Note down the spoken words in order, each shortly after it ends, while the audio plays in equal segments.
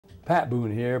Pat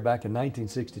Boone here. Back in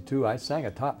 1962, I sang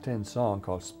a top 10 song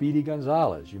called Speedy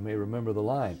Gonzales. You may remember the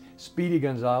line, Speedy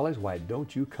Gonzales, why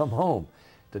don't you come home?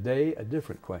 Today, a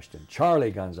different question.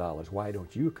 Charlie Gonzales, why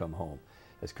don't you come home?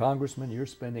 As Congressman, you're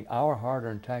spending our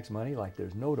hard-earned tax money like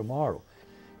there's no tomorrow.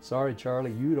 Sorry,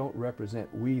 Charlie, you don't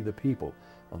represent we the people.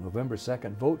 On November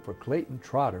 2nd, vote for Clayton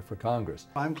Trotter for Congress.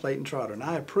 I'm Clayton Trotter, and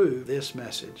I approve this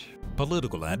message.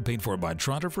 Political ad paid for by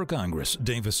Trotter for Congress,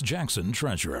 Davis Jackson,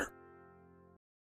 Treasurer.